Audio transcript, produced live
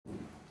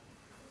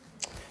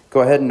Go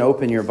ahead and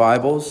open your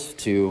Bibles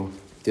to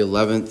the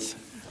 11th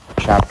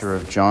chapter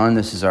of John.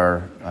 This is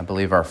I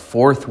believe our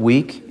fourth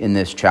week in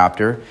this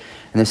chapter.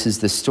 And this is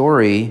the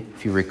story,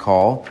 if you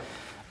recall,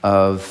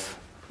 of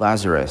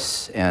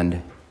Lazarus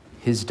and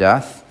his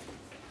death.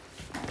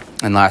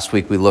 And last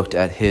week we looked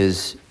at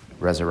his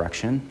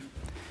resurrection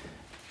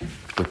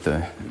with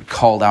the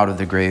called out of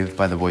the grave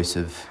by the voice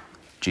of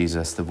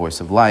Jesus, the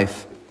voice of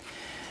life.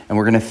 And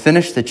we're going to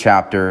finish the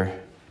chapter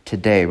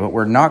today, but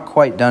we're not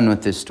quite done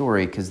with this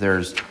story because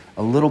there's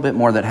a little bit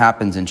more that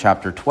happens in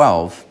chapter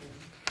 12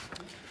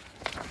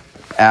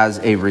 as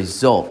a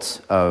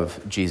result of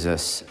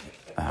Jesus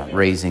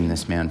raising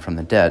this man from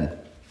the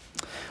dead.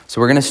 So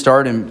we're going to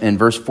start in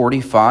verse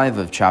 45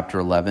 of chapter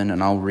 11,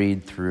 and I'll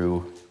read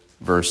through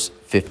verse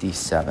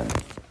 57.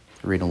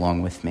 Read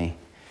along with me.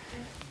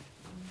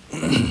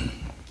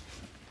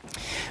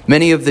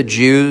 Many of the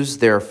Jews,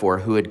 therefore,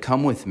 who had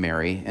come with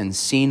Mary and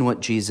seen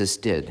what Jesus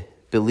did,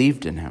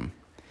 believed in him.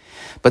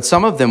 But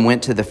some of them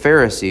went to the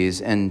Pharisees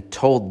and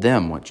told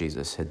them what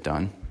Jesus had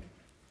done.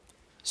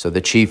 So the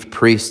chief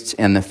priests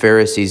and the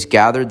Pharisees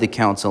gathered the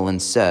council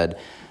and said,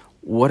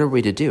 "What are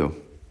we to do?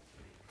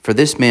 For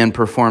this man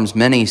performs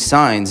many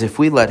signs. If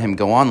we let him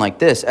go on like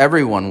this,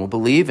 everyone will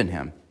believe in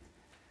him.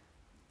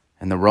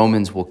 And the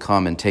Romans will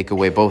come and take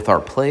away both our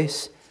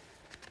place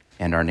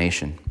and our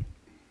nation."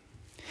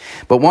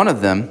 But one of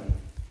them,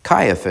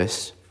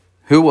 Caiaphas,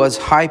 who was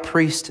high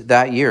priest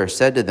that year,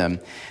 said to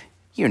them,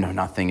 "You know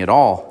nothing at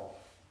all.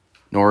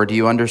 Nor do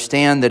you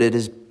understand that it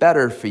is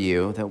better for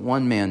you that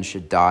one man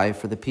should die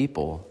for the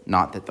people,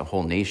 not that the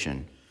whole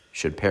nation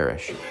should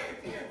perish."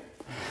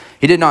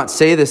 He did not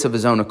say this of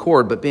his own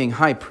accord, but being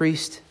high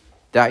priest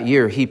that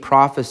year, he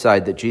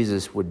prophesied that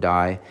Jesus would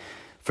die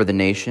for the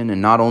nation, and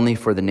not only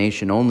for the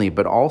nation only,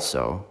 but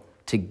also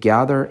to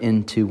gather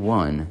into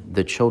one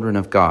the children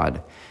of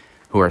God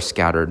who are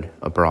scattered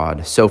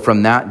abroad. So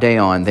from that day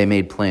on, they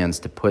made plans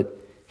to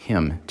put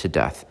him to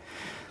death.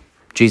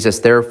 Jesus,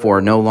 therefore,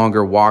 no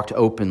longer walked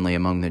openly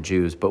among the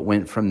Jews, but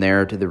went from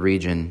there to the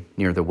region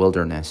near the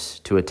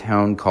wilderness, to a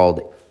town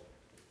called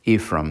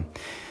Ephraim,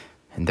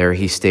 and there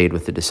he stayed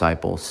with the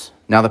disciples.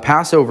 Now the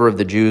Passover of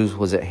the Jews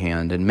was at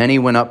hand, and many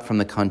went up from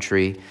the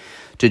country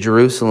to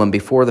Jerusalem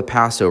before the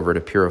Passover to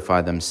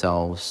purify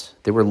themselves.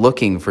 They were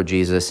looking for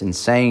Jesus and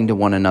saying to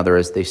one another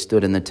as they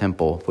stood in the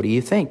temple, "What do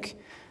you think?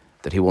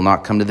 That he will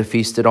not come to the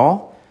feast at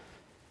all?"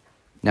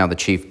 Now the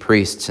chief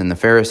priests and the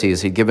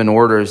Pharisees had given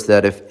orders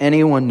that if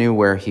anyone knew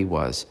where he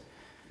was,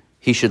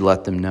 he should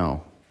let them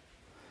know,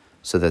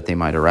 so that they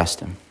might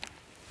arrest him.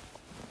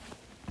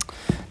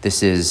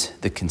 This is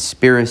the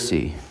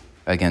conspiracy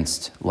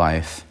against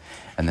life,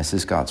 and this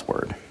is God's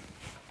word.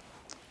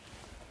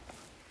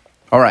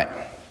 All right.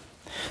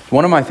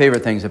 One of my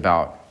favorite things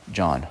about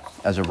John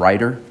as a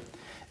writer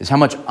is how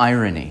much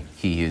irony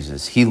he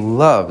uses. He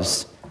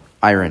loves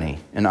irony,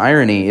 and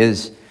irony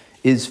is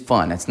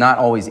fun. It's not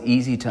always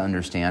easy to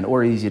understand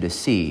or easy to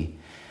see,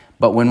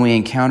 but when we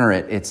encounter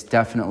it, it's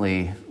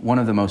definitely one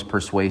of the most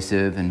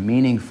persuasive and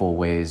meaningful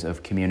ways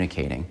of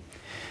communicating.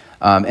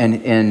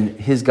 And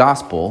his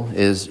gospel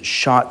is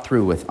shot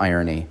through with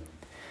irony.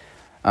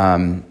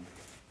 And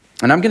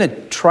I'm going to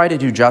try to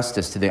do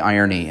justice to the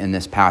irony in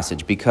this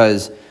passage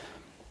because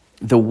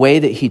the way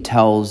that he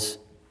tells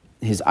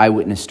his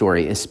eyewitness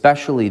story,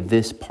 especially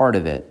this part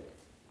of it,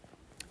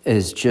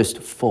 is just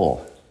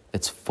full.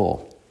 It's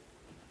full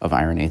of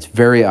irony. It's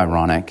very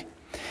ironic.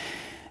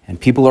 And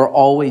people are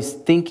always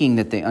thinking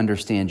that they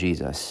understand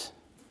Jesus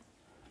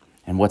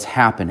and what's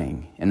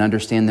happening and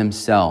understand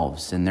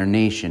themselves and their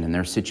nation and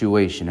their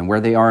situation and where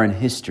they are in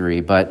history.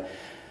 But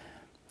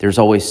there's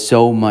always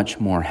so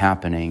much more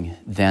happening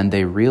than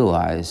they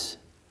realize.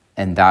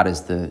 And that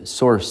is the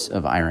source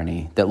of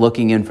irony, that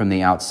looking in from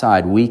the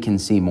outside, we can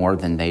see more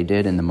than they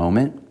did in the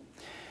moment.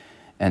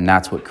 And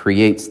that's what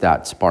creates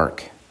that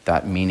spark,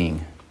 that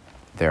meaning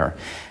there.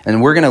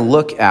 And we're going to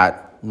look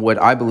at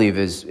what I believe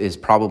is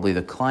probably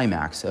the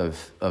climax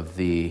of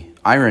the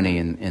irony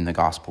in the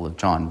Gospel of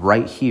John,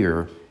 right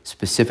here,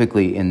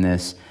 specifically in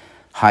this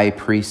high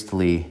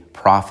priestly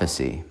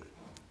prophecy.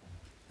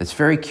 It's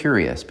very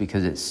curious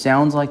because it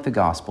sounds like the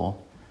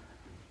gospel,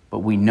 but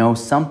we know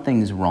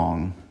something's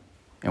wrong,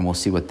 and we'll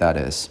see what that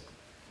is.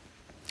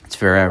 It's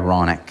very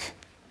ironic.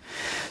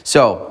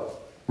 So,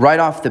 right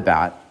off the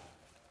bat,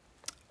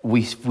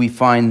 we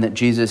find that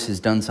Jesus has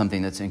done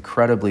something that's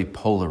incredibly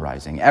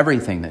polarizing.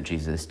 Everything that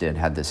Jesus did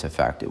had this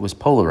effect. It was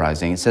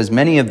polarizing. It says,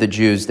 many of the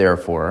Jews,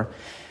 therefore,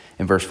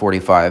 in verse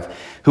 45,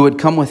 who had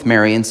come with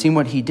Mary and seen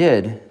what he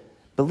did,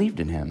 believed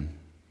in him.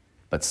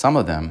 But some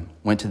of them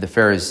went to the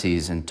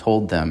Pharisees and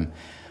told them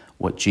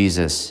what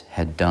Jesus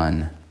had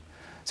done.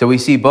 So we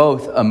see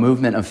both a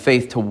movement of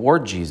faith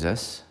toward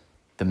Jesus,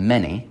 the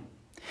many,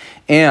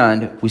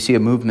 and we see a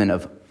movement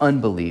of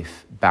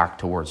unbelief back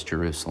towards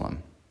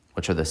Jerusalem,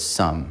 which are the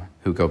some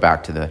who go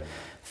back to the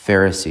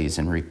Pharisees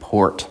and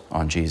report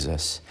on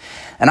Jesus.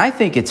 And I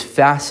think it's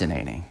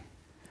fascinating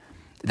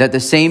that the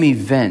same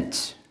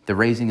event, the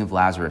raising of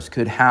Lazarus,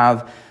 could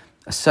have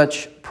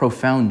such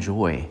profound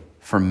joy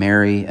for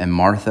Mary and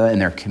Martha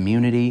and their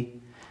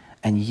community,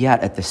 and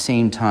yet at the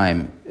same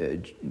time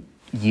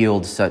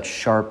yield such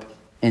sharp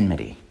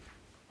enmity,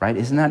 right?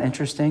 Isn't that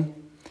interesting?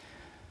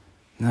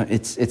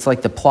 It's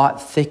like the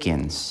plot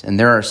thickens, and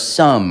there are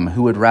some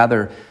who would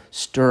rather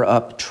stir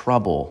up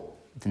trouble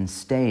than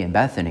stay in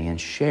Bethany and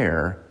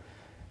share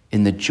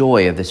in the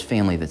joy of this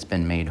family that's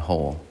been made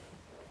whole.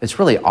 It's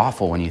really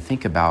awful when you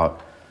think about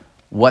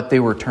what they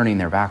were turning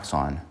their backs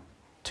on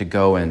to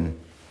go and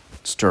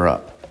stir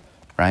up,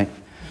 right?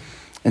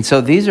 And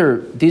so these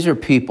are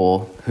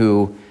people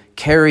who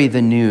carry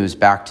the news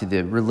back to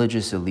the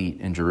religious elite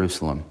in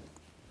Jerusalem.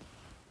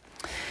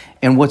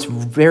 And what's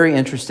very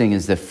interesting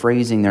is the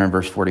phrasing there in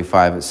verse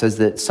 45. It says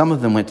that some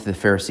of them went to the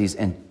Pharisees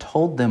and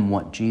told them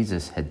what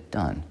Jesus had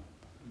done.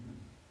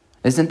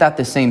 Isn't that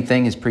the same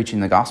thing as preaching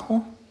the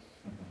gospel?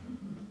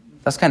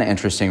 That's kind of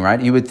interesting, right?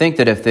 You would think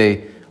that if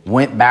they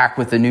went back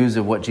with the news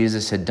of what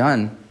Jesus had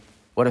done,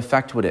 what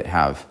effect would it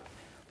have?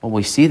 Well,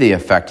 we see the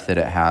effect that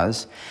it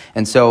has.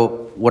 And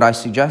so what I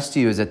suggest to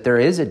you is that there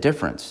is a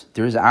difference.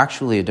 There is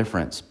actually a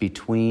difference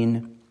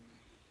between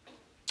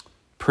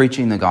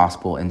preaching the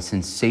gospel and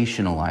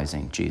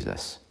sensationalizing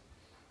Jesus,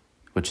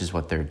 which is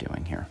what they're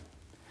doing here.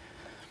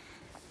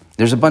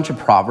 There's a bunch of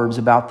proverbs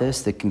about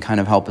this that can kind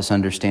of help us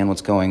understand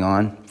what's going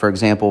on. For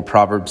example,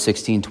 Proverbs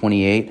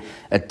 16:28,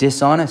 a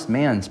dishonest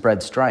man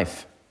spreads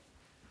strife,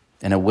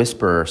 and a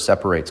whisperer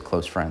separates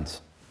close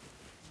friends.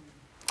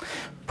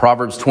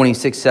 Proverbs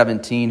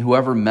 26:17,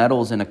 whoever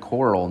meddles in a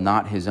quarrel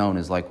not his own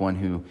is like one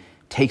who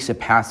takes a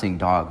passing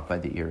dog by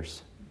the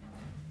ears.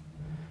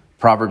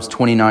 Proverbs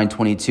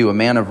 29:22, a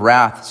man of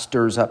wrath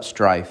stirs up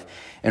strife,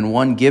 and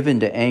one given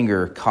to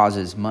anger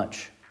causes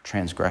much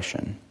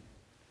transgression.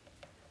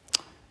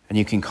 And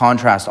you can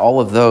contrast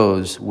all of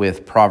those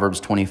with Proverbs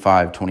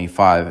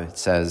 25:25. It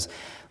says,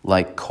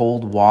 like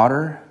cold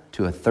water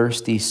to a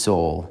thirsty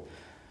soul,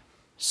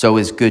 so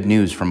is good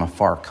news from a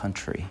far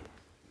country.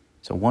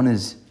 So one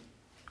is,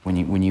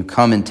 when you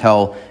come and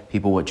tell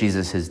people what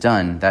Jesus has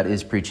done, that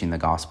is preaching the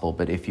gospel.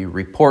 But if you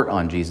report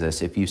on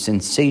Jesus, if you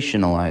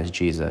sensationalize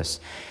Jesus,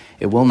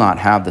 it will not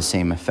have the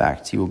same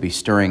effect. You will be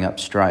stirring up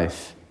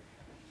strife.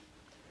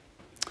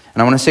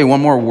 And I want to say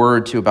one more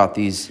word, too, about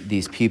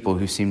these people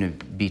who seem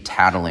to be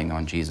tattling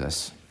on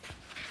Jesus.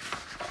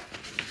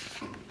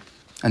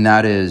 And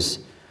that is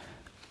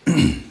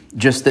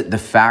just that the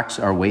facts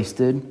are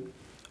wasted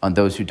on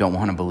those who don't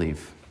want to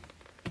believe.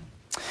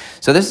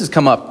 So this has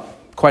come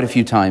up quite a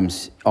few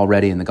times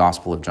already in the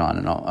Gospel of John,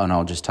 and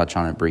I'll just touch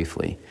on it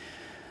briefly.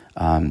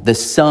 The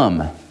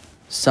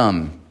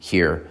some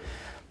here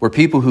were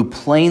people who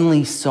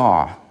plainly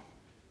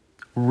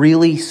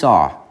really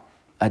saw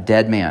a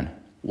dead man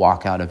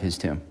walk out of his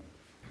tomb.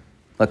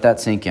 Let that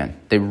sink in.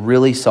 They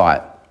really saw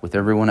it with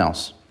everyone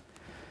else.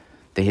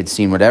 They had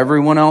seen what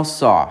everyone else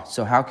saw.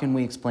 So how can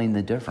we explain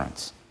the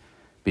difference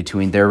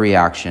between their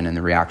reaction and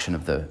the reaction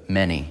of the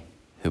many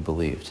who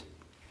believed?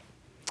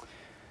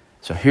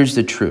 So here's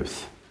the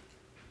truth.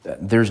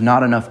 There's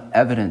not enough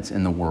evidence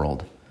in the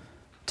world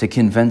to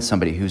convince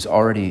somebody who's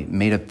already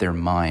made up their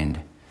mind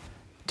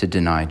to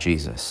deny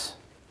Jesus.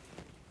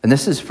 And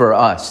this is for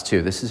us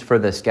too. This is for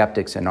the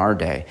skeptics in our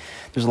day.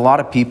 There's a lot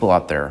of people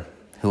out there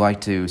who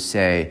like to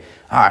say,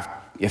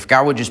 if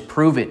God would just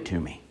prove it to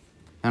me,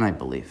 then I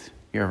believe.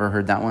 You ever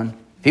heard that one?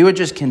 If he would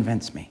just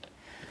convince me.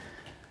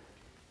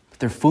 But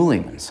they're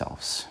fooling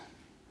themselves.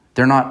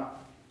 They're not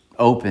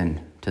open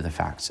to the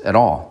facts at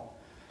all.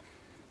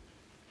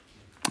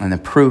 And the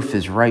proof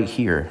is right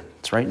here.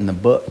 It's right in the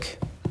book.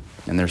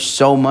 And there's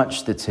so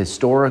much that's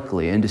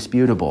historically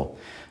indisputable.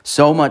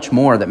 So much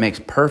more that makes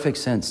perfect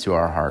sense to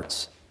our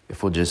hearts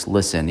if we'll just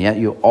listen. Yet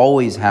you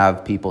always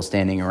have people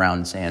standing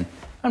around saying,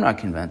 I'm not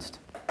convinced.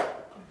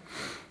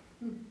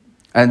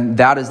 And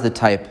that is the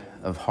type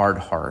of hard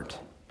heart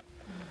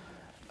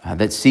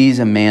that sees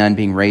a man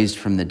being raised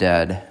from the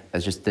dead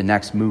as just the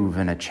next move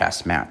in a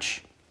chess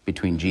match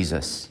between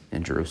Jesus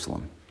and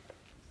Jerusalem,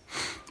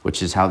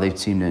 which is how they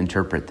seem to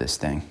interpret this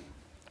thing.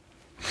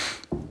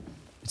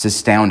 It's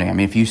astounding. I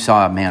mean, if you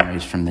saw a man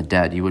raised from the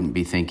dead, you wouldn't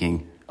be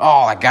thinking,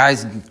 oh, the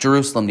guys in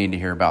Jerusalem need to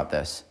hear about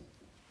this.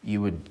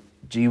 You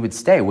would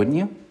stay, wouldn't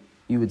you?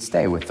 You would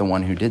stay with the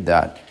one who did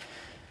that.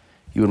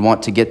 You would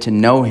want to get to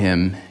know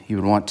him. You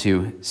would want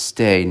to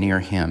stay near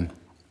him.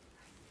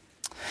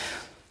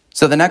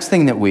 So the next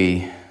thing that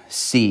we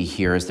see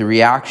here is the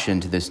reaction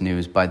to this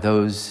news by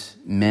those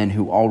men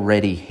who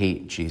already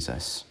hate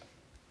Jesus.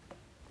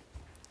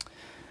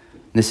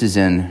 This is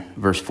in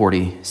verse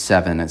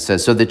 47. It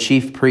says, so the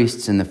chief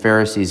priests and the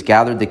Pharisees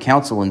gathered the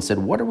council and said,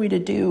 what are we to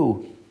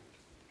do?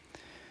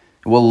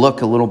 We'll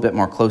look a little bit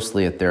more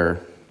closely at their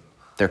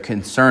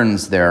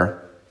concerns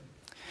there.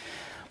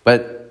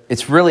 But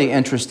it's really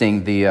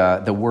interesting,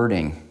 the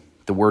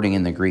wording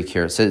in the Greek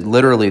here. It says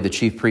literally the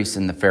chief priests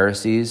and the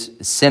Pharisees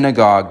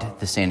synagogued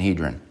the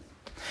Sanhedrin.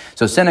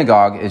 So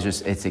synagogue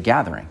is it's a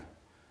gathering.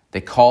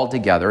 They called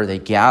together, they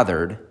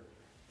gathered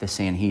the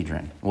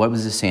Sanhedrin. What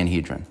was the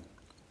Sanhedrin?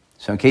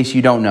 So in case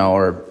you don't know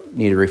or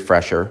need a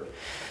refresher,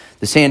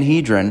 the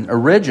Sanhedrin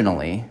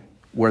originally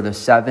were the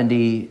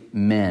 70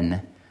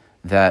 men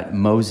that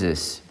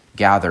Moses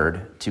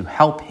gathered to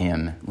help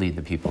him lead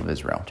the people of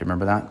Israel. Do you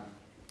remember that?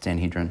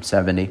 Sanhedrin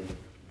 70.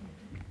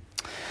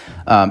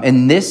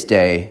 In this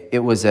day, it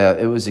was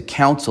a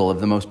council of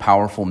the most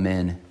powerful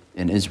men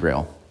in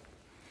Israel.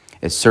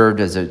 It served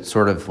as a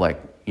sort of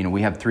like,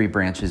 we have 3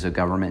 branches of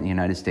government in the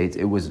United States.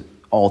 It was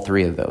all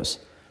 3 of those: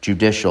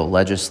 judicial,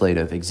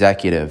 legislative,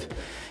 executive,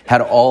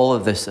 had all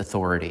of this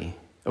authority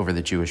over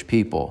the Jewish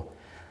people.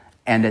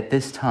 And at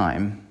this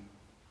time,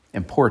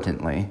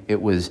 importantly,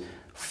 it was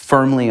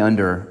firmly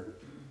under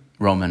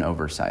Roman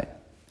oversight.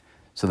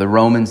 So the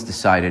Romans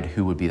decided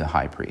who would be the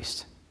high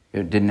priest.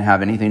 It didn't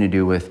have anything to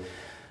do with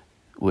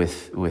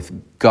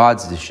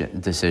God's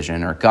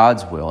decision or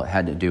God's will. It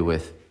had to do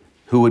with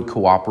who would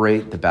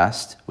cooperate the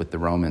best with the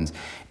Romans.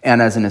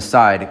 And as an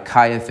aside,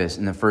 Caiaphas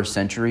in the first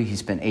century, he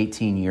spent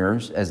 18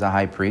 years as the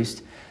high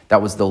priest.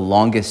 That was the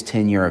longest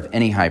tenure of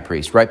any high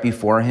priest. Right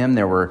before him,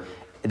 there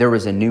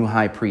was a new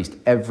high priest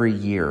every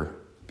year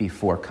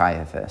before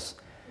Caiaphas.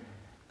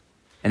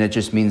 And it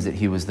just means that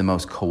he was the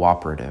most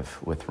cooperative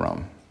with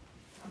Rome.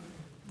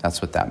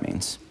 That's what that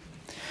means.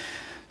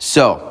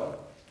 So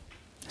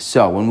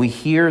when we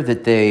hear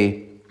that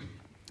they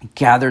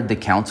gathered the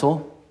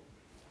council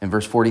in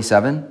verse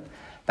 47,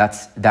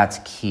 that's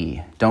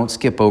key. Don't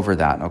skip over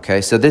that,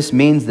 okay? So this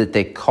means that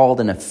they called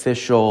an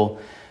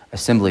official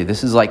assembly.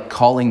 This is like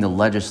calling the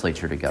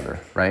legislature together,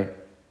 right?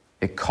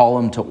 They call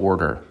them to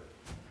order.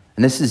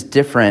 And this is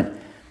different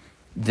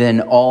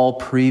than all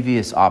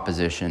previous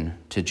opposition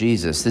to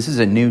Jesus. This is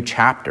a new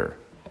chapter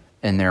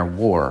in their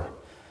war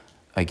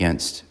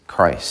against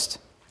Christ.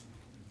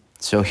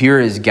 So here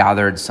is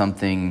gathered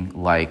something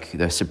like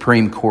the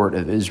Supreme Court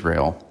of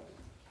Israel.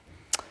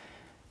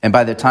 And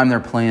by the time their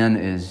plan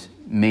is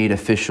made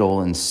official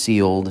and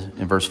sealed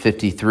in verse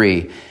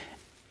 53,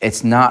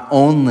 it's not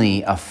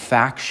only a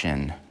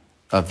faction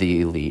of the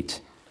elite,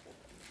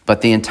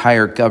 but the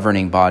entire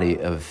governing body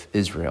of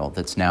Israel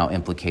that's now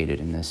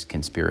implicated in this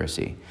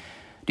conspiracy.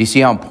 Do you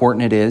see how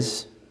important it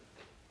is?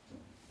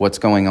 What's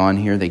going on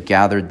here? They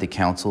gathered the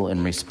council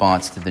in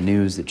response to the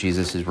news that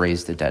Jesus has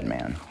raised a dead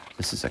man.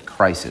 This is a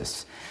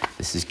crisis.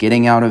 This is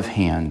getting out of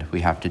hand.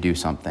 We have to do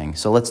something.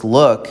 So let's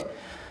look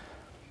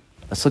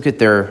at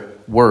their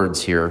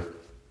words here.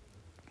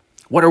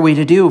 What are we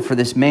to do? For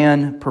this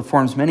man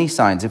performs many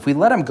signs. If we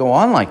let him go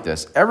on like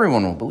this,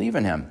 everyone will believe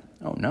in him.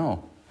 Oh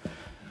no.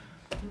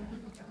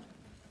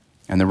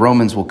 And the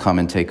Romans will come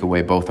and take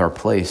away both our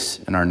place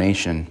and our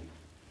nation.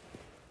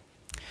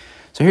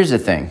 So here's the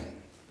thing.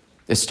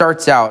 It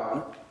starts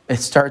out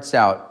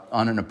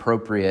on an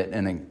appropriate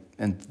and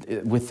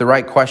with the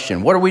right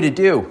question. What are we to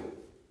do?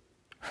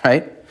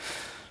 Right?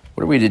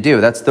 What are we to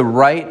do? That's the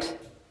right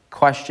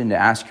question to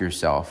ask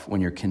yourself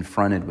when you're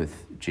confronted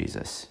with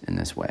Jesus in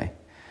this way.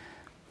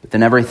 But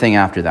then everything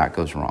after that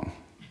goes wrong.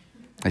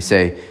 They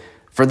say,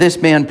 for this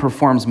man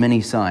performs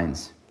many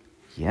signs.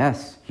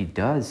 Yes, he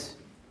does.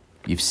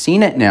 You've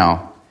seen it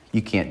now.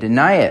 You can't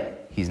deny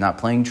it. He's not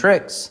playing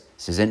tricks.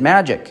 This isn't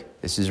magic.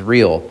 This is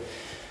real.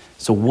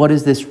 So what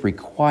does this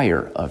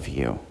require of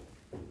you?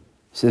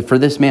 So for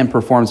this man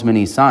performs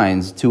many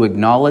signs. To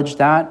acknowledge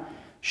that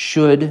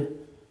should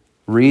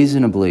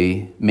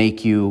reasonably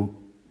make you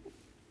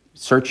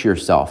search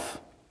yourself.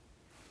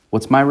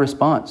 What's my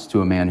response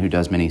to a man who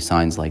does many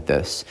signs like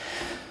this?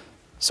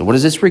 So what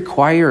does this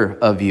require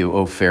of you,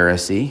 O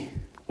Pharisee?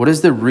 What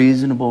is the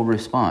reasonable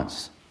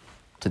response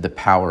to the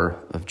power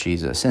of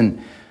Jesus?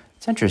 And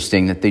it's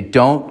interesting that they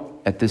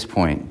don't, at this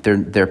point,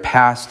 they're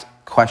past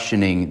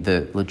questioning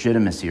the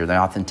legitimacy or the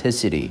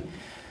authenticity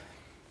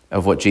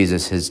of what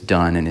Jesus has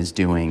done and is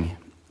doing,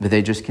 but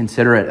they just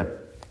consider it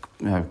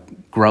a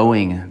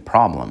growing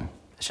problem.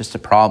 It's just a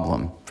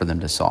problem for them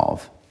to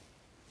solve.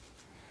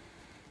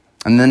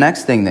 And the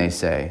next thing they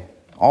say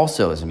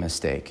also is a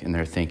mistake in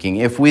their thinking.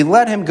 If we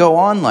let him go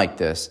on like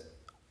this,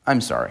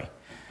 I'm sorry,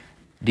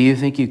 do you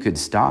think you could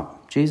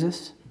stop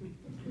Jesus?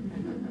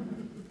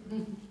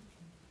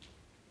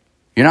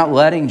 You're not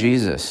letting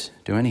Jesus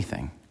do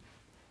anything.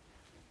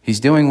 He's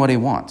doing what he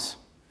wants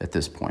at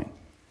this point,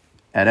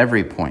 at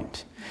every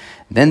point.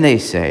 Then they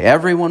say,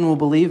 everyone will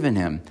believe in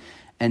him.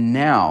 And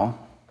now,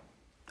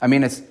 I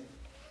mean,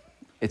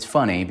 it's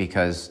funny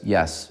because,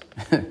 yes,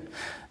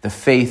 the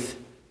faith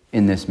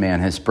in this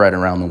man has spread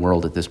around the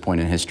world at this point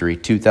in history,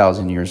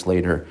 2,000 years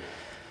later.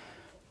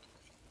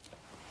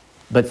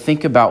 But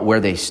think about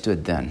where they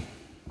stood then.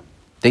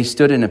 They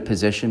stood in a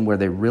position where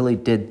they really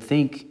did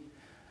think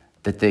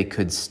that they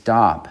could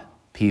stop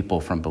people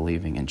from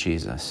believing in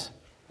Jesus.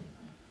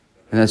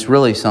 And that's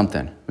really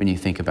something when you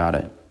think about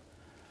it.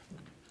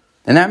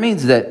 And that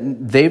means that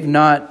they've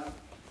not,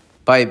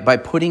 by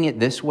putting it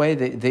this way,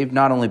 they've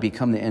not only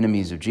become the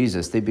enemies of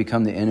Jesus, they've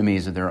become the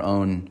enemies of their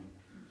own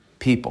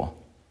people.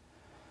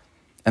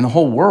 And the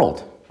whole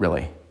world,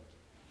 really.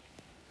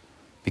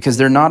 Because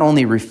they're not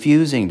only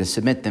refusing to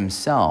submit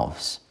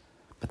themselves,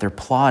 but they're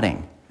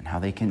plotting on how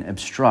they can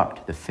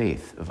obstruct the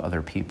faith of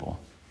other people.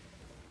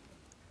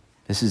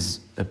 This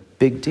is a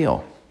big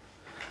deal.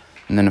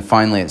 And then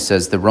finally it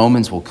says, the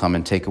Romans will come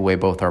and take away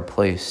both our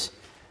place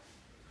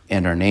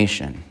and our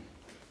nation.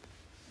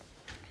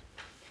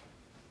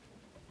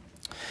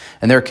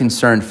 And they're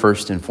concerned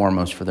first and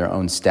foremost for their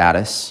own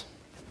status,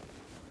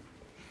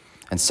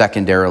 and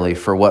secondarily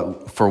for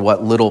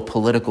what little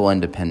political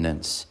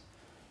independence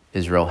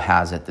Israel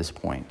has at this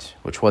point,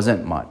 which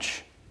wasn't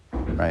much,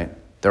 right?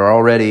 They're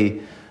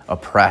already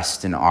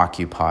oppressed and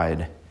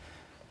occupied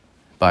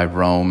by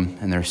Rome,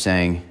 and they're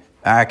saying,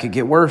 it could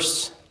get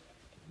worse.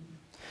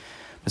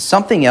 But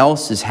something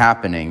else is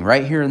happening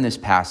right here in this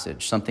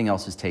passage. Something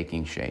else is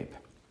taking shape,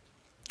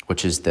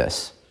 which is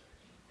this.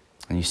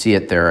 And you see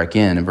it there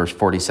again in verse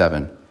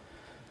 47.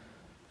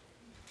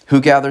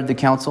 Who gathered the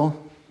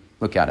council?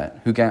 Look at it.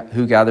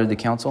 Who gathered the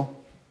council?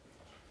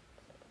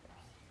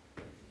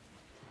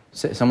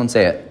 Someone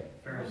say it.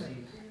 Pharisees,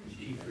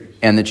 chief priests.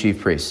 And the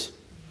chief priests.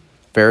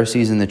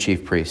 Pharisees and the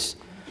chief priests.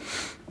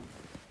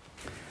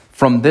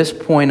 From this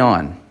point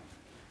on,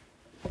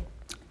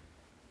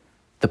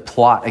 the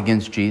plot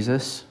against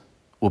Jesus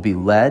will be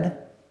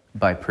led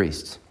by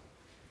priests.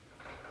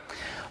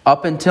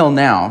 Up until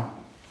now,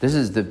 this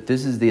is the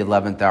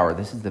 11th hour.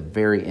 This is the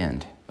very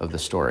end of the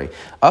story.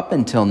 Up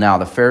until now,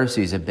 the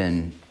Pharisees have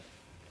been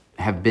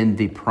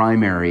the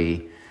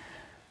primary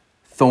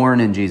thorn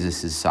in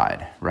Jesus'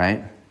 side,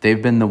 right?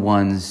 They've been the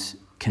ones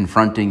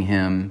confronting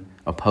him,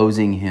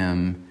 opposing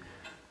him.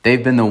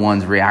 They've been the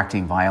ones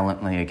reacting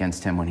violently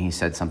against him when he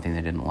said something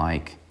they didn't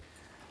like.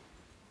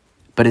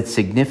 But it's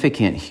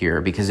significant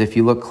here because if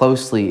you look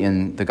closely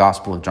in the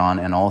Gospel of John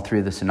and all three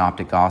of the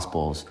Synoptic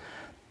Gospels,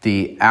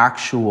 the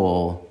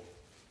actual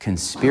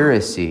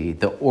conspiracy,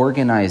 the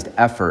organized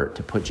effort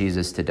to put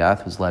Jesus to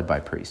death was led by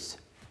priests.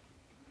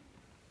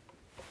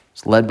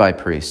 It's led by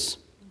priests.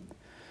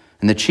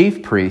 And the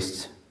chief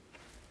priests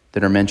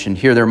that are mentioned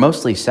here, they're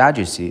mostly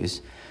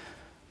Sadducees,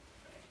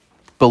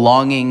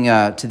 belonging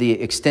to the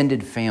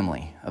extended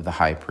family of the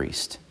high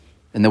priest.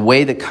 And the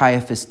way that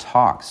Caiaphas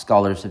talks,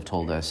 scholars have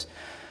told us,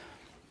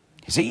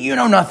 he said, "You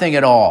know nothing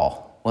at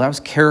all." Well, that was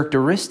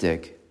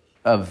characteristic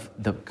of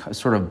the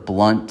sort of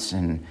blunt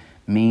and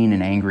mean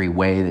and angry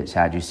way that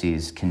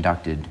Sadducees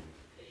conducted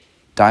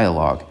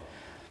dialogue.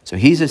 So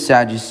he's a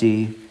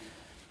Sadducee.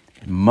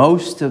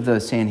 Most of the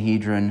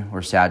Sanhedrin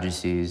were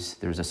Sadducees.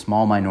 There was a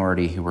small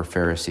minority who were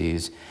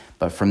Pharisees.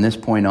 But from this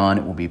point on,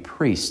 it will be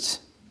priests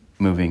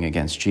moving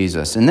against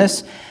Jesus. And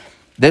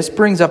this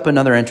brings up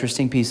another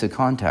interesting piece of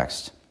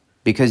context,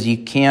 because you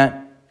can't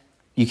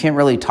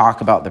really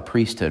talk about the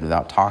priesthood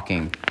without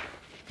talking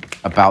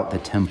about the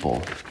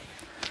temple.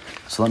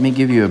 So let me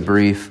give you a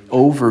brief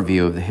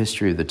overview of the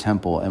history of the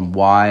temple and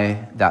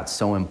why that's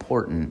so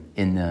important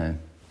in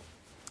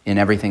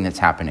everything that's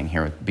happening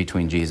here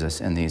between Jesus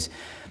and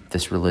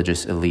this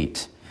religious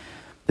elite.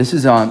 This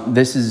is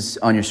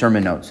on your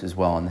sermon notes as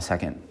well on the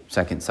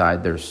second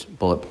side. There's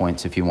bullet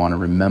points if you want to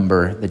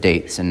remember the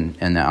dates and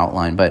the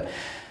outline. But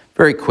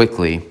very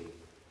quickly,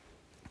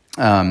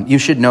 you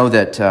should know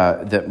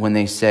that when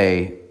they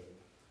say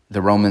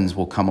the Romans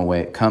will come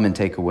and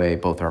take away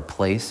both our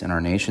place and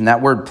our nation,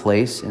 that word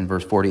place in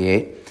verse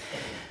 48,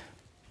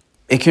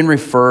 it can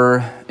refer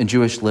in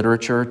Jewish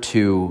literature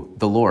to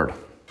the Lord,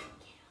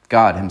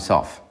 God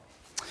himself,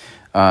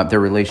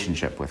 their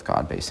relationship with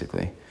God,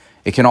 basically.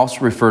 It can also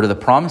refer to the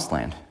promised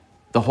land,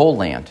 the whole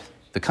land,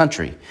 the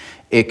country.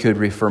 It could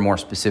refer more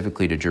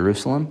specifically to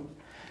Jerusalem,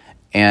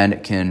 and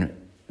it can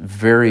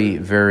very,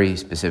 very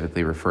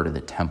specifically refer to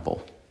the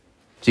temple.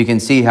 So you can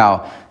see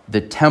how the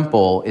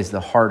temple is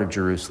the heart of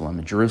Jerusalem,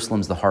 and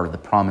Jerusalem's the heart of the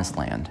promised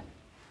land.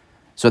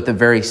 So at the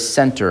very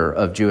center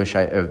of Jewish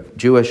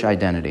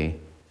identity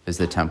is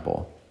the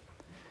temple.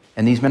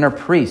 And these men are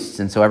priests,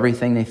 and so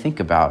everything they think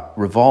about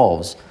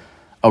revolves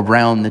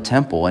around the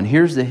temple. And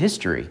here's the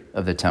history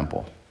of the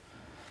temple.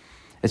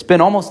 It's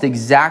been almost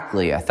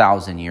exactly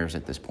 1,000 years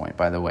at this point,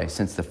 by the way,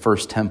 since the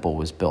first temple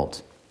was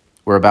built.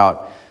 We're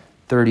about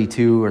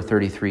 32 or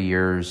 33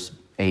 years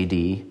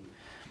AD.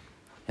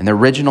 And the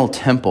original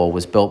temple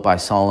was built by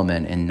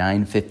Solomon in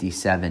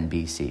 957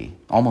 BC,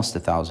 almost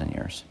 1,000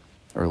 years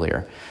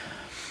earlier.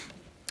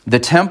 The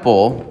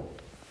temple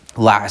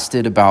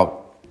lasted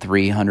about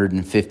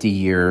 350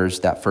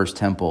 years, that first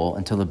temple,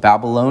 until the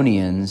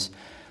Babylonians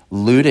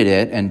looted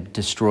it and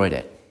destroyed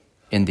it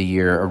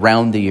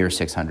around the year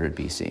 600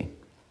 BC.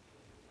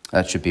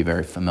 That should be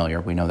very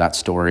familiar. We know that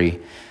story.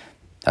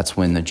 That's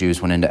when the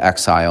Jews went into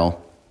exile.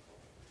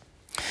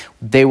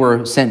 They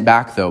were sent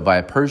back, though, by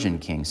a Persian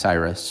king,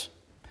 Cyrus,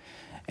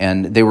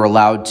 and they were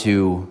allowed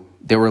to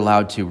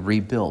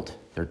rebuild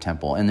their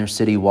temple and their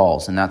city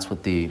walls, and that's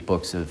what the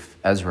books of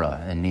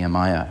Ezra and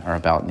Nehemiah are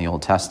about in the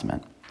Old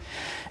Testament.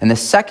 And the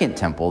second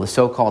temple, the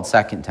so-called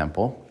second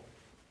temple,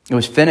 it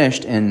was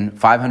finished in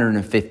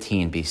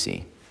 515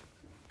 BC.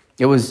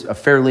 It was a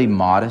fairly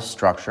modest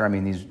structure. I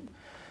mean,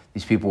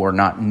 these people were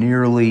not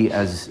nearly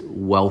as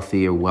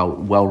wealthy or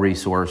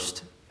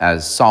well-resourced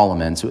as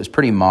Solomon, so it was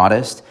pretty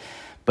modest,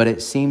 but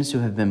it seems to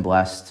have been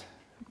blessed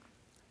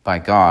by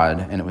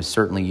God, and it was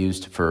certainly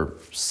used for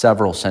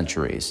several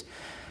centuries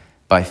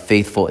by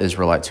faithful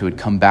Israelites who had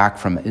come back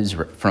from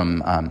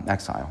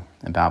exile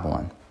in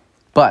Babylon.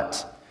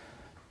 But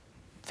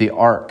the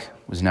ark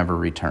was never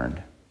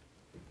returned.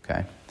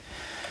 Okay,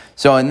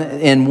 so in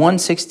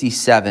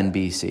 167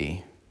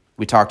 BC,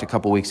 We talked a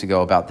couple weeks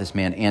ago about this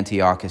man,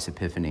 Antiochus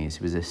Epiphanes,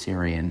 who was a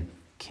Syrian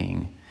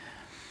king.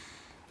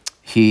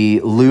 He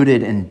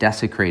looted and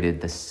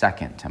desecrated the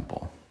second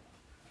temple.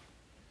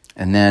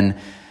 And then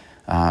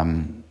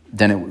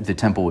the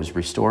temple was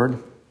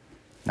restored.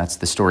 That's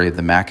the story of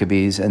the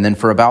Maccabees. And then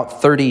for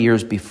about 30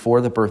 years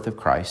before the birth of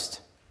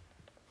Christ,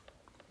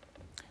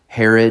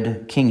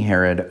 King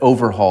Herod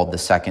overhauled the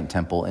second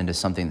temple into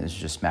something that's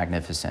just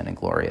magnificent and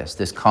glorious.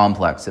 This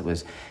complex that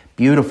was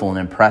beautiful and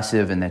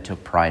impressive and they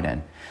took pride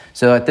in.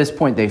 So at this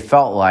point, they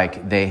felt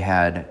like they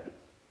had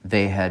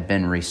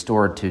been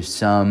restored to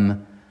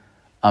some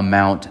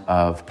amount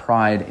of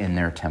pride in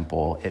their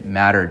temple. It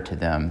mattered to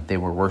them. They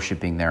were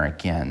worshiping there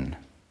again.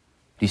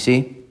 Do you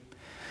see?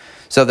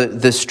 So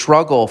the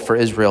struggle for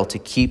Israel to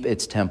keep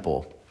its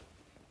temple,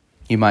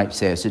 you might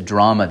say, it's a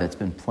drama that's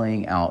been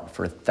playing out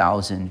for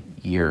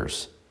 1,000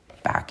 years,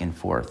 back and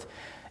forth.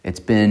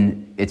 It's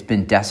been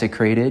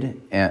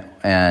desecrated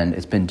and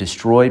it's been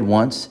destroyed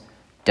once,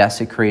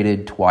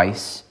 desecrated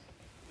twice,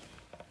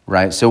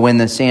 right? So when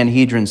the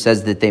Sanhedrin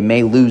says that they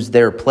may lose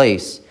their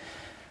place,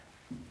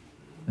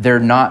 they're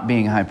not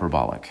being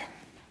hyperbolic.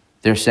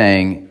 They're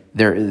saying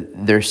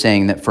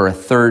that for a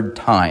third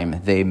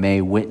time they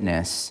may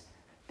witness,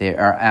 they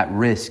are at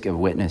risk of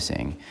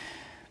witnessing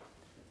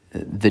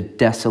the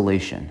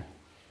desolation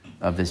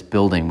of this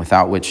building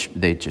without which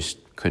they just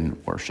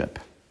couldn't worship.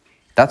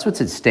 That's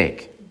what's at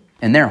stake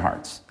in their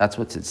hearts. That's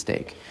what's at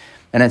stake.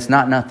 And it's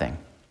not nothing.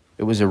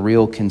 It was a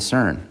real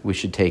concern. We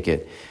should take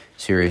it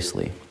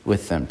seriously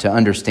with them to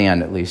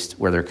understand at least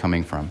where they're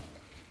coming from.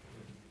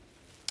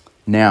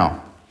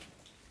 Now,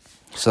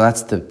 so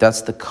that's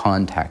the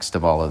context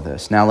of all of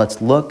this. Now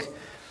let's look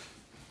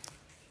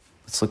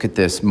at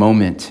this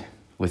moment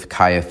with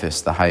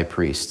Caiaphas, the high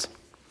priest.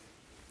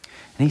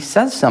 And he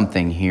says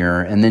something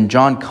here, and then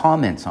John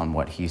comments on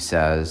what he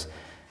says,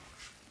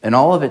 and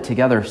all of it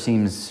together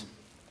seems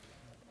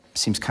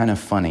kind of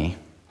funny.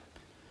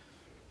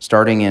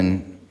 Starting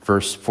in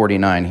verse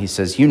 49, he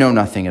says, "You know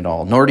nothing at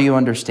all, nor do you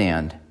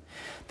understand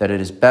that it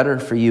is better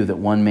for you that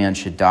one man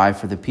should die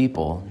for the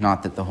people,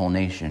 not that the whole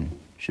nation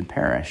should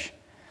perish."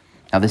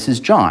 Now this is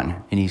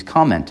John, and he's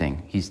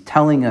commenting. He's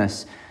telling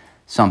us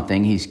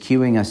something. He's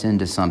cueing us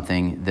into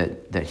something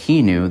that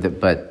he knew,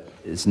 but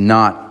it's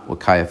not what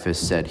Caiaphas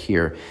said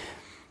here.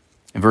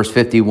 In verse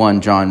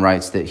 51, John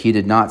writes that he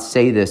did not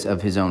say this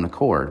of his own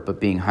accord, but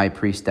being high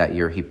priest that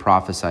year, he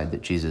prophesied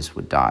that Jesus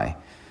would die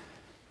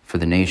for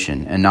the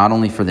nation. And not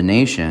only for the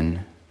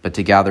nation, but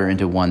to gather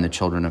into one the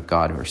children of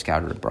God who are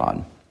scattered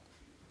abroad.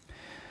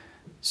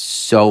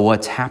 So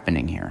what's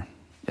happening here?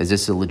 Is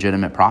this a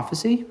legitimate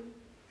prophecy?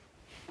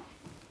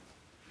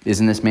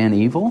 Isn't this man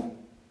evil?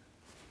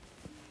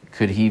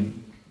 Could he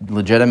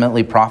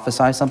legitimately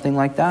prophesy something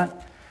like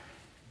that?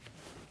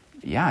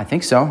 Yeah, I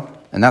think so.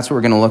 And that's what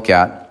we're going to look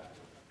at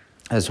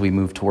as we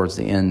move towards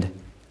the end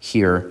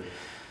here.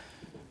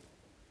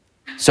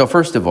 So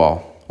first of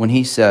all, when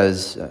he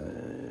says,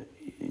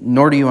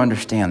 "Nor do you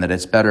understand that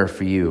it's better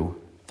for you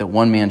that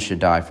one man should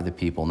die for the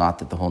people, not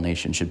that the whole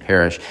nation should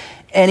perish."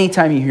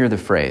 Anytime you hear the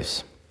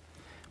phrase,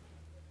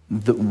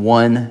 that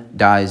one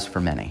dies for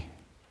many,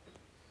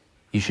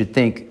 you should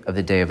think of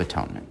the Day of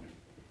Atonement.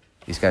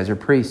 These guys are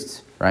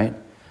priests, right?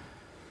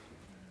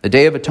 The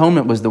Day of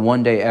Atonement was the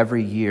one day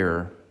every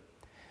year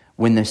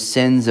when the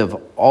sins of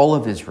all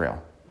of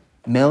Israel,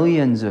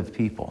 millions of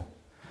people,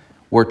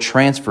 were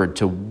transferred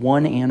to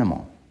one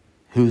animal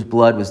whose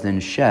blood was then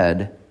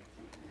shed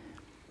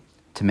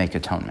to make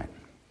atonement.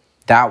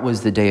 That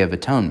was the Day of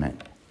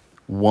Atonement,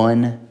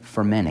 one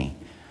for many.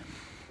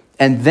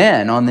 And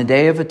then on the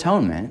Day of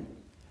Atonement,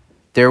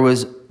 there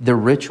was the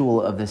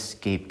ritual of the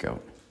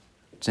scapegoat.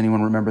 Does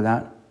anyone remember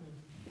that?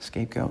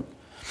 Scapegoat.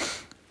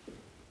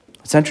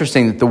 It's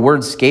interesting that the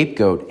word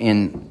scapegoat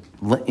in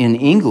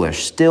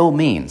English still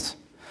means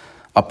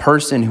a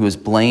person who is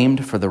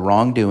blamed for the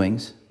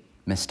wrongdoings,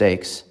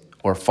 mistakes,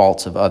 or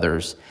faults of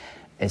others,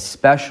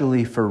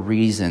 especially for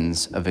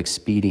reasons of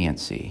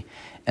expediency.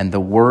 And the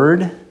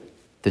word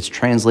that's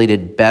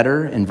translated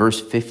better in verse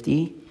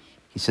 50,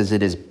 he says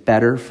it is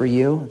better for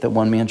you that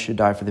one man should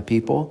die for the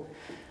people.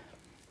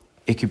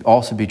 It could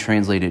also be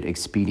translated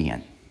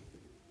expedient.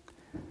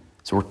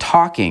 So we're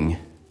talking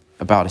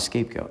about a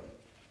scapegoat.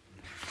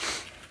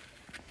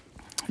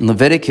 In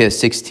Leviticus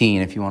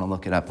 16, if you want to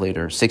look it up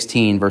later,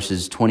 16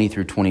 verses 20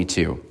 through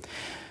 22,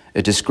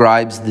 it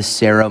describes the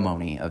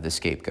ceremony of the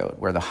scapegoat,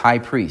 where the high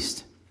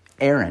priest,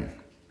 Aaron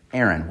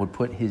would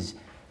put his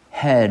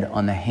head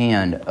on the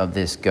hand of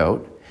this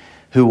goat,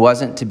 who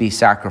wasn't to be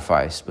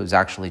sacrificed, but was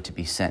actually to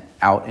be sent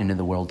out into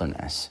the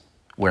wilderness,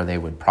 where they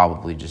would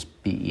probably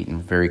just be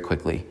eaten very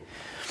quickly.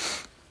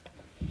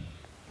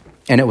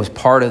 And it was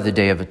part of the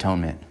Day of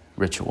Atonement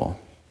ritual.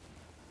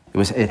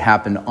 It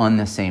happened on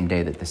the same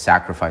day that the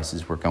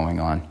sacrifices were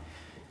going on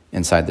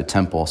inside the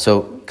temple.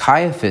 So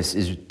Caiaphas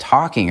is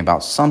talking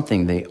about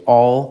something they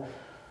all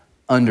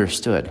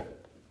understood,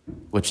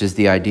 which is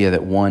the idea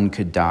that one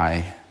could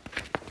die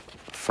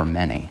for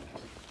many.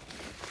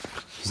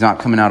 He's not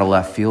coming out of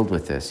left field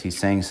with this. He's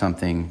saying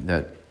something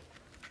that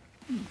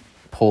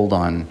pulled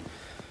on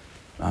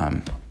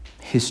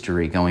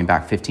history going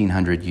back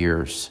 1,500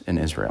 years in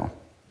Israel.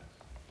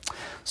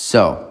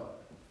 So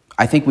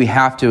I think we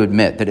have to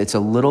admit that it's a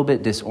little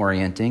bit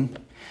disorienting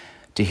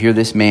to hear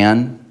this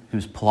man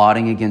who's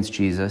plotting against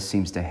Jesus,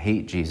 seems to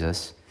hate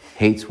Jesus,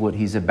 hates what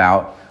he's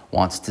about,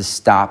 wants to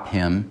stop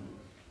him,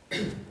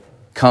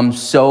 come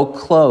so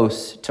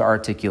close to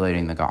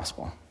articulating the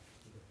gospel,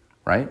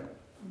 right?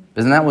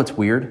 Isn't that what's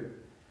weird?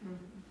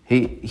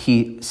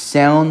 He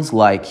sounds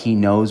like he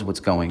knows what's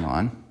going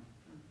on.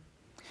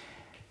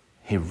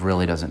 He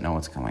really doesn't know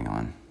what's going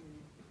on.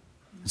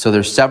 So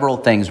there's several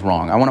things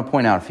wrong. I want to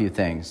point out a few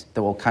things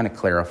that will kind of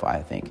clarify,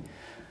 I think,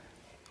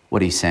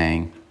 what he's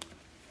saying.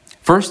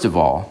 First of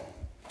all,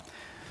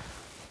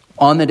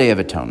 on the Day of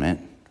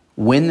Atonement,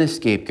 when the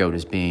scapegoat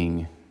is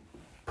being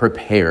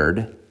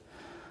prepared,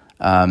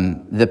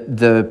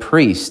 the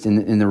priest,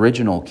 in the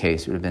original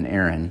case, would have been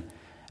Aaron.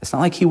 It's not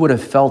like he would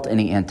have felt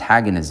any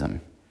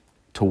antagonism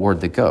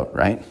toward the goat,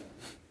 right?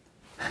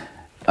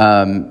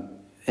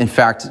 In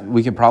fact,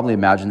 we could probably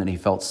imagine that he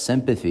felt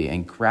sympathy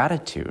and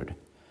gratitude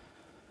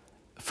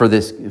for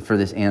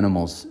this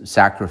animal's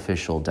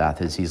sacrificial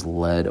death as he's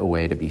led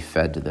away to be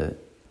fed to the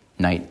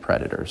night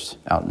predators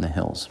out in the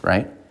hills,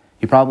 right?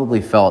 He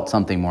probably felt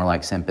something more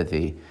like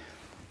sympathy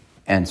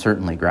and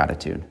certainly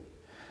gratitude,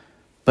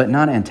 but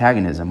not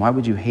antagonism. Why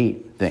would you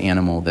hate the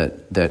animal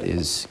that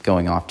is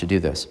going off to do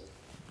this?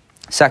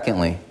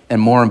 Secondly,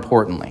 and more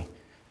importantly,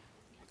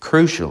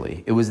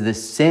 crucially, it was the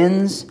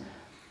sins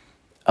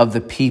of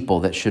the people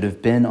that should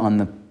have been on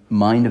the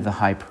mind of the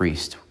high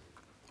priest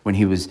when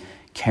he was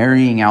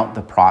carrying out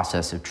the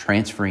process of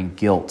transferring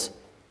guilt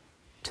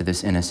to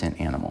this innocent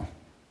animal.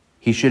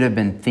 He should have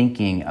been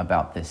thinking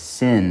about the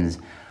sins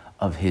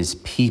of his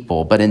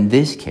people. But in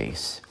this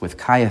case, with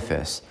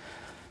Caiaphas,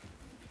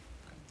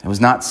 it was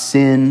not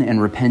sin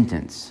and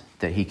repentance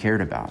that he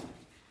cared about.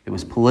 It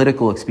was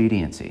political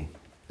expediency.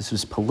 This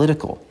was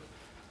political.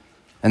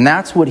 And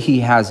that's what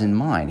he has in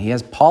mind. He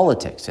has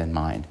politics in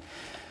mind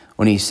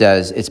when he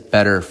says it's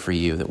better for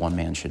you that one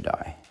man should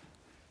die.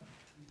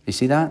 You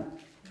see that?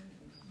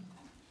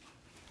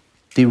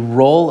 The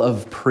role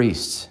of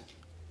priests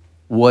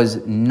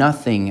was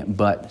nothing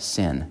but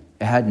sin.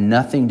 It had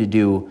nothing to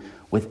do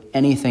with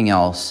anything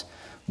else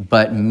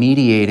but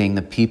mediating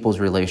the people's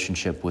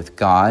relationship with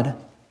God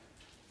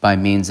by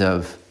means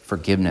of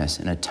forgiveness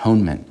and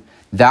atonement.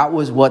 That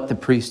was what the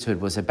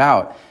priesthood was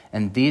about.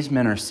 And these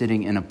men are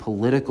sitting in a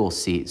political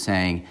seat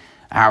saying,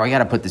 we got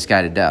to put this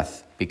guy to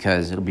death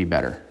because it'll be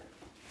better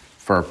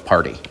for a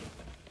party,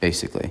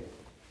 basically.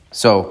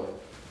 So,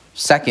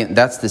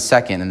 that's the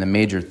second and the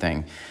major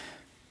thing.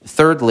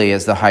 Thirdly,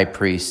 as the high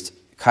priest,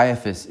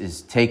 Caiaphas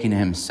is taking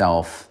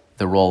himself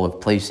the role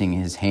of placing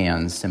his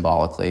hands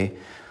symbolically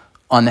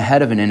on the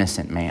head of an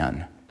innocent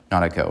man,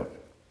 not a goat.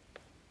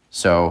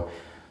 So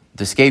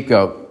the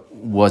scapegoat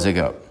was a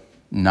goat,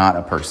 not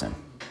a person.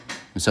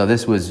 So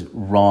this was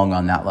wrong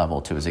on that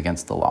level too. It was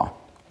against the law.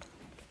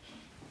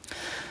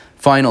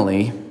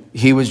 Finally,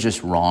 he was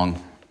just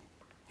wrong.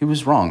 He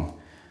was wrong.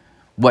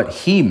 What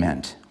he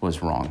meant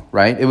was wrong,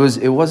 right?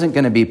 It wasn't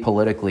going to be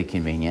politically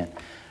convenient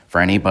for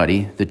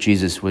anybody that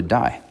Jesus would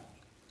die.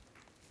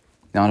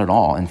 Not at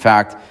all. In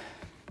fact,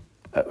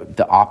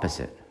 the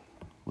opposite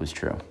was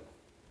true.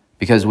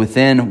 Because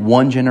within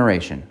one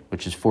generation,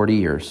 which is 40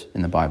 years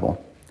in the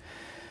Bible,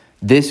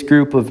 this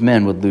group of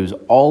men would lose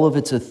all of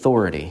its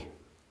authority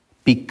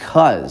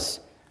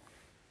because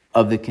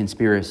of the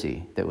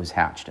conspiracy that was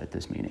hatched at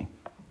this meeting.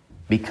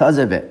 Because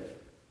of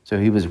it. So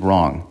he was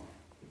wrong.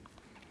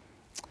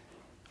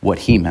 What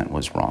he meant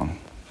was wrong.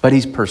 But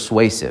he's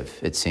persuasive,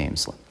 it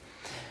seems.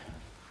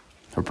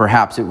 Or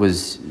perhaps it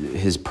was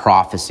his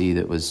prophecy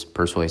that was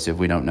persuasive.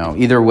 We don't know.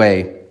 Either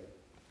way,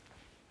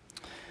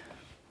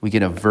 we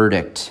get a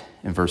verdict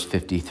in verse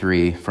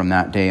 53. From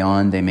that day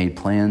on, they made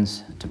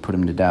plans to put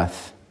him to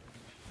death.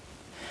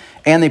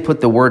 And they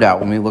put the word out.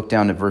 When we look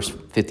down to verse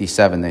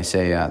 57, they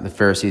say the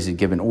Pharisees had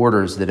given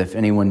orders that if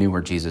anyone knew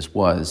where Jesus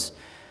was,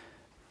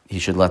 he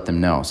should let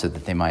them know so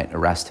that they might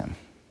arrest him.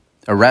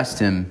 Arrest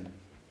him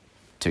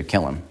to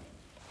kill him.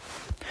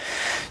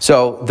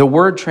 So the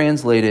word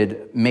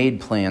translated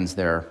made plans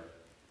there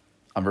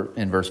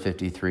in verse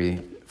 53.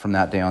 From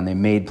that day on, they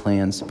made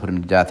plans to put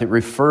him to death. It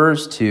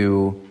refers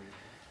to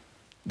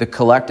the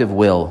collective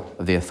will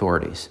of the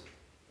authorities.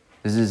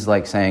 This is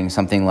like saying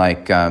something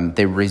like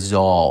they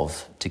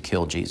resolve to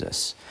kill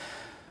Jesus.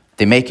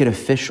 They make it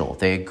official.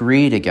 They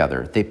agree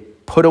together. They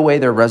put away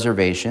their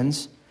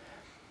reservations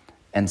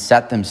and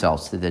set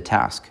themselves to the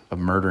task of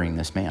murdering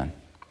this man.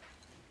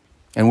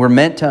 And we're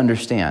meant to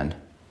understand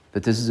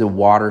that this is a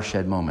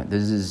watershed moment.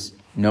 This is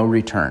no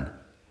return.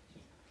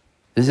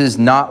 This is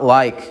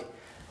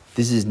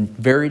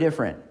very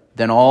different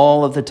than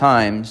all of the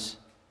times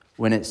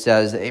when it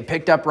says they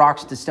picked up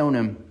rocks to stone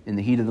him in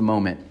the heat of the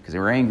moment because they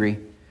were angry.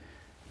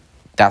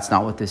 That's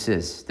not what this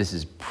is. This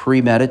is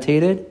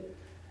premeditated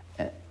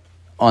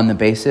on the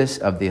basis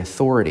of the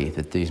authority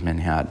that these men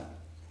had.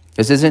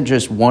 This isn't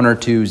just one or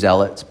two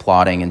zealots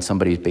plotting in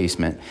somebody's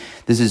basement.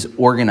 This is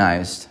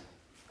organized,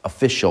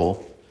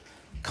 official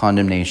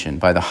condemnation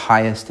by the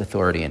highest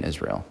authority in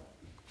Israel.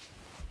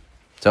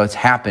 So it's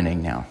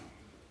happening now.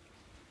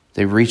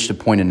 They've reached a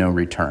point of no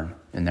return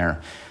in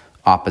their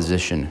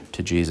opposition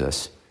to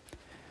Jesus.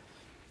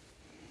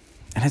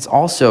 And it's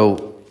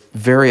also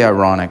very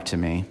ironic to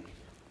me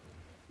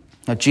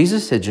that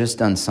Jesus had just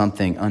done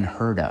something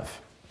unheard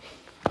of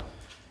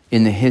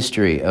in the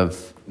history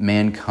of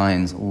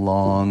mankind's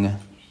long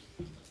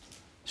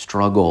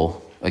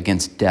struggle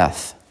against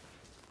death,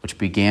 which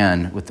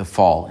began with the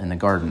fall in the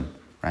garden,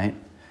 right?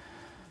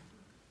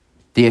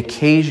 The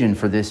occasion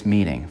for this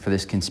meeting, for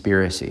this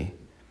conspiracy,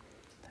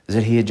 is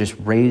that he had just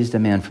raised a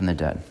man from the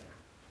dead.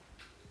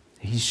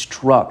 He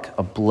struck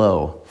a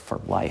blow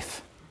for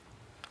life.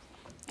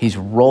 He's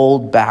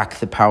rolled back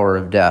the power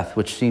of death,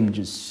 which seemed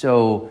just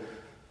so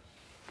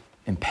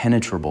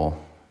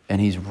impenetrable, and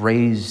he's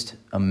raised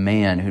a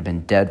man who'd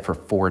been dead for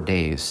 4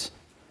 days.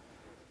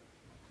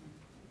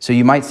 So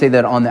you might say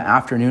that on the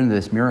afternoon of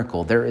this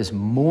miracle, there is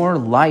more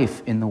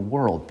life in the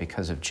world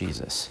because of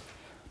Jesus.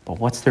 But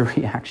what's their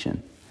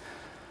reaction?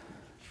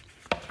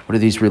 What do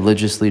these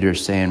religious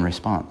leaders say in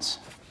response?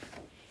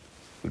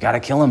 We got to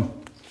kill him.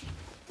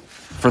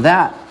 For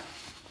that.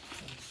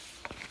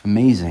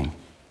 Amazing.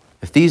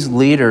 If these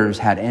leaders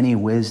had any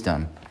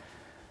wisdom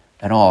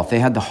at all, if they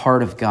had the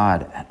heart of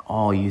God at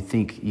all,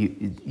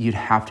 you'd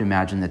have to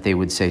imagine that they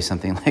would say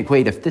something like,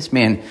 wait, if this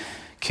man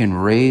can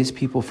raise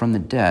people from the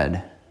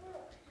dead,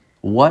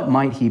 what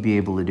might he be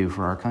able to do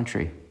for our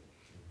country?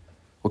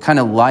 What kind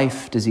of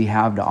life does he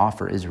have to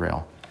offer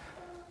Israel?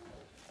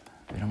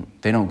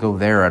 They don't go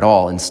there at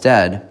all.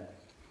 Instead,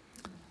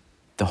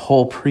 the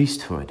whole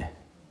priesthood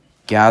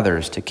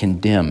gathers to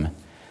condemn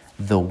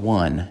the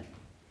one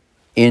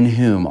in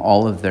whom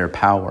all of their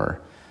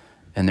power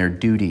and their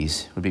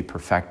duties would be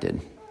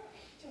perfected.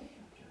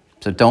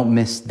 So don't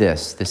miss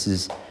this. This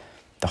is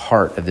the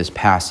heart of this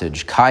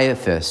passage.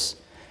 Caiaphas,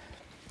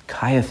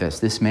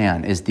 this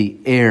man, is the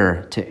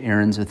heir to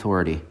Aaron's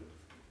authority.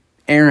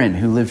 Aaron,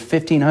 who lived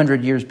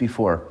 1,500 years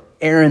before.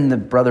 Aaron, the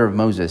brother of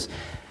Moses.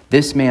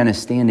 This man is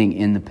standing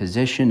in the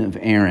position of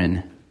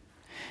Aaron.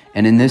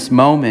 And in this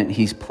moment,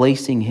 he's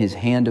placing his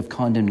hand of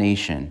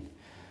condemnation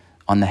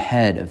on the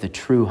head of the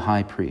true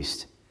high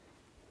priest,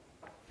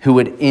 who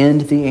would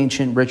end the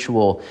ancient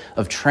ritual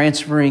of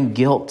transferring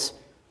guilt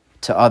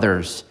to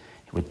others.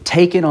 He would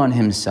take it on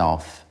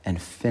himself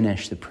and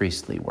finish the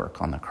priestly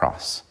work on the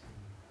cross.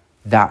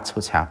 That's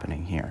what's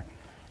happening here.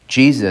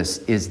 Jesus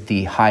is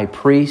the high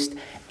priest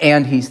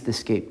and he's the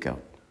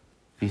scapegoat.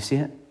 Do you see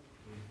it?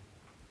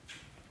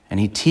 And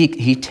he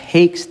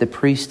takes the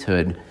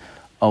priesthood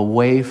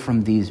away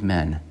from these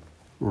men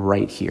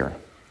right here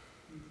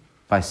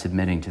by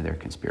submitting to their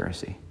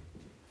conspiracy.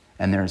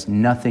 And there's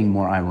nothing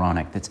more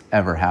ironic that's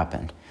ever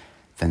happened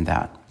than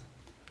that.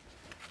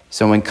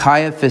 So when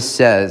Caiaphas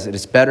says, it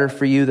is better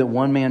for you that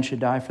one man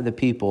should die for the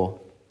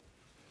people,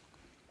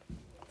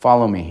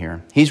 follow me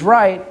here. He's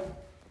right,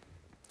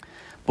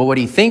 but what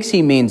he thinks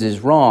he means is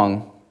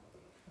wrong.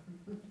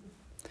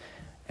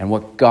 And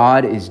what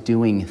God is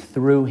doing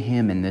through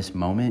him in this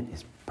moment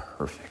is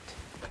perfect.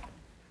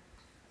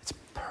 It's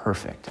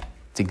perfect.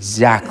 It's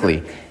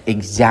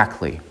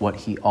exactly what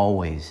he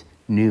always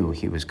knew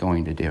he was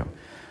going to do.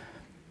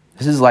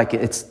 It's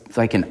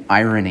like an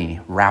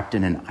irony wrapped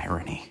in an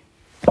irony.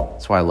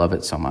 That's why I love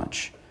it so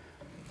much.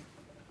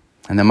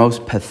 And the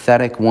most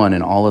pathetic one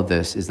in all of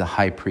this is the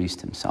high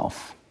priest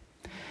himself,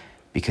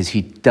 because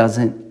he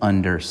doesn't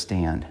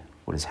understand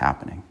what is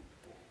happening.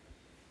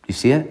 Do you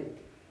see it?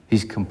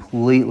 He's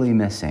completely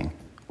missing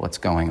what's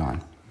going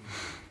on.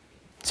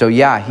 So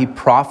yeah, he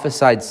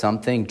prophesied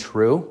something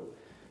true,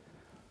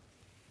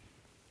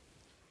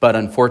 but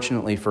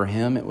unfortunately for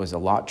him, it was a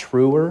lot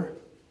truer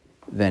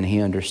than he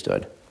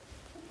understood,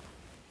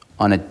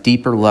 on a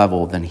deeper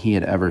level than he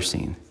had ever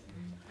seen.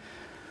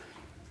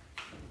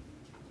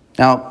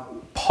 Now,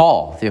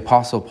 Paul, the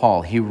Apostle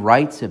Paul, he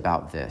writes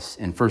about this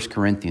in 1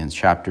 Corinthians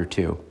chapter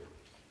 2.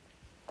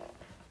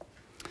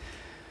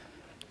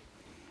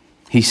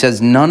 He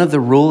says, none of the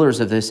rulers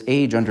of this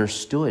age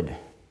understood.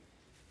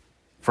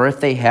 For if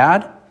they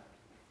had,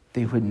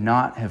 they would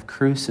not have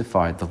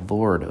crucified the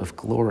Lord of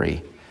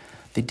glory.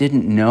 They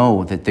didn't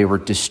know that they were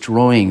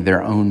destroying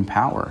their own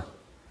power.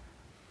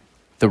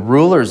 The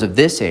rulers of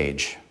this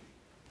age,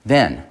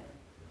 then,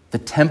 the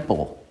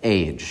temple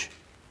age,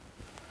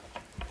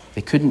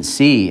 they couldn't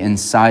see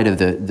inside of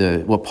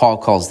the what Paul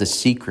calls the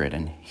secret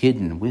and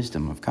hidden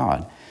wisdom of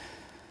God.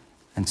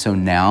 And so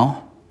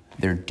now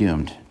they're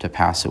doomed to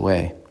pass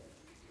away.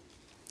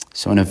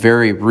 So in a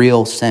very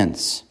real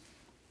sense,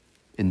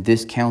 in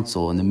this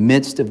council, in the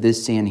midst of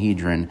this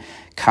Sanhedrin,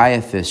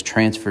 Caiaphas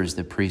transfers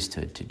the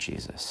priesthood to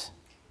Jesus.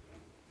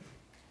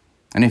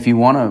 And if you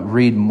want to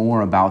read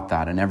more about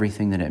that and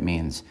everything that it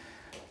means,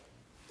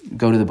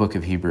 go to the book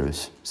of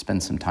Hebrews.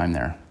 Spend some time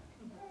there.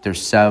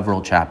 There's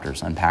several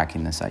chapters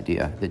unpacking this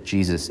idea that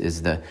Jesus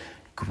is the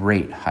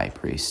great high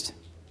priest,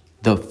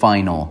 the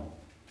final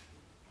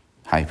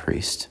high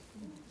priest.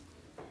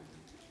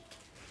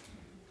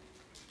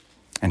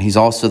 And he's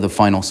also the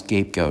final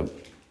scapegoat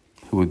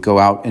who would go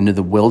out into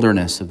the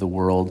wilderness of the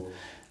world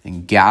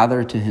and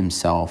gather to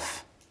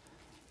himself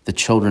the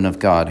children of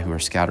God who are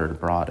scattered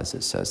abroad, as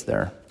it says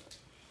there.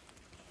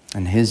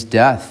 And his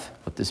death,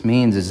 what this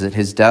means is that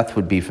his death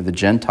would be for the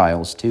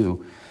Gentiles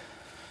too.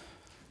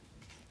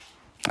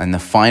 And the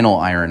final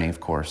irony, of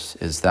course,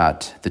 is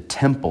that the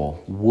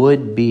temple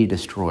would be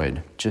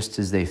destroyed, just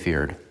as they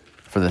feared,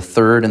 for the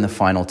third and the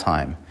final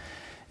time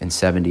in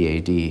 70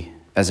 AD,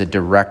 as a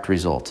direct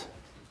result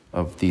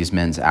of these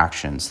men's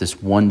actions,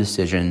 this one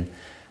decision,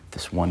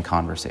 this one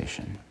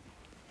conversation,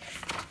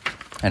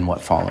 and what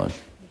followed.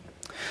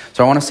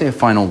 So I want to say a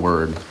final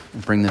word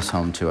and bring this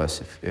home to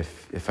us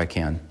if I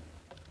can.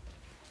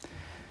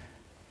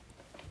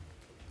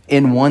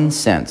 In one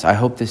sense, I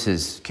hope this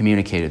is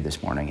communicated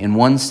this morning. In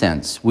one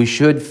sense, we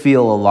should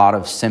feel a lot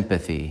of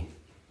sympathy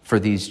for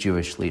these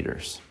Jewish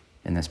leaders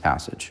in this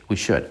passage. We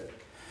should.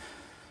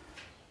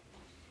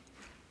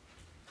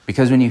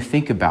 Because when you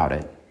think about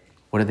it,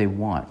 what do they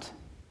want?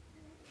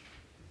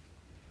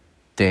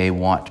 They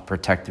want to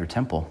protect their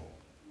temple.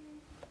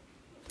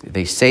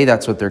 They say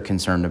that's what they're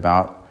concerned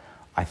about.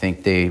 I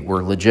think they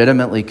were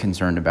legitimately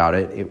concerned about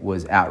it. It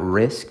was at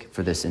risk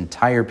for this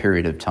entire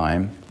period of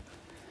time.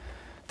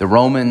 The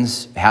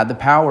Romans had the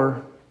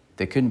power.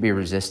 They couldn't be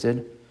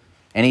resisted.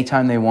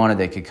 Anytime they wanted,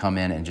 they could come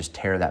in and just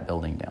tear that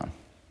building down.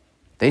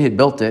 They had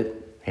built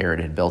it. Herod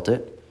had built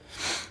it.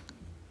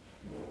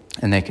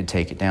 And they could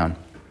take it down.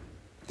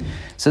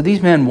 So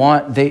these men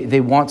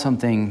want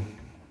something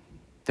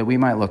that we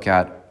might look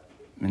at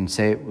and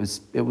say it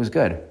was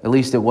good. At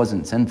least it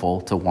wasn't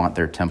sinful to want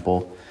their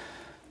temple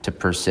to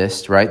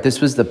persist, right? This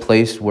was the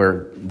place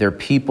where their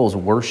people's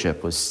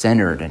worship was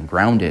centered and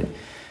grounded.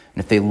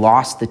 And if they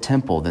lost the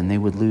temple, then they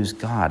would lose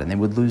God and they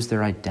would lose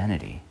their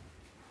identity.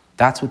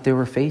 That's what they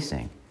were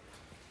facing.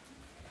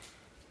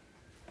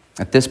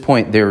 At this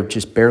point, they were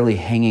just barely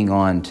hanging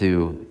on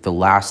to the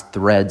last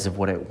threads of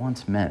what it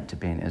once meant to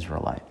be an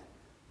Israelite.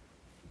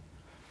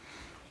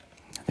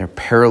 They're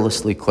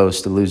perilously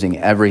close to losing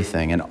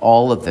everything, and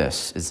all of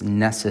this is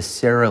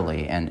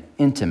necessarily and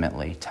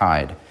intimately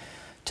tied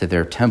to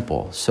their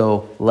temple.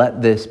 So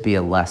let this be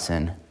a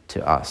lesson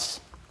to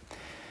us.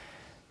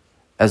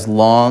 As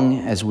long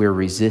as we're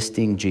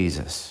resisting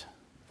Jesus,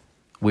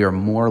 we are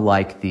more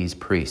like these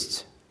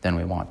priests than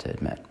we want to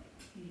admit.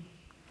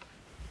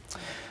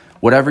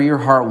 Whatever your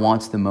heart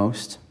wants the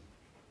most,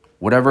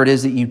 whatever it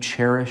is that you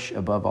cherish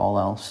above all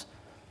else,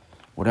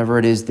 whatever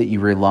it is that you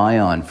rely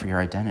on for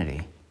your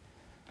identity,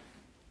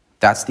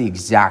 that's the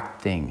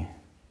exact thing,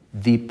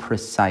 the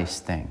precise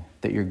thing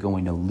that you're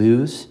going to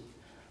lose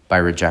by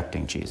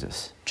rejecting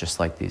Jesus, just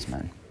like these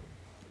men.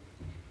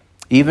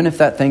 Even if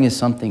that thing is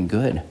something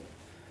good,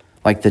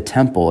 like the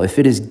temple, if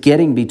it is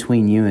getting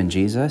between you and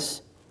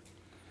Jesus,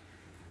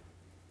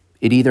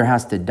 it either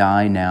has to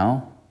die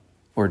now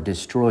or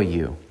destroy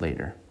you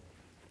later.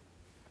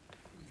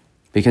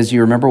 Because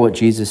you remember what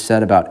Jesus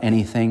said about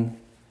anything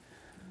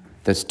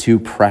that's too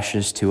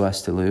precious to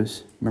us to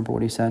lose? Remember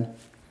what he said?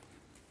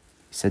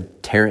 He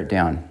said, tear it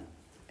down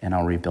and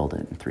I'll rebuild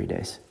it in 3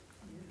 days.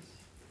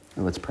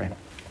 Let's pray.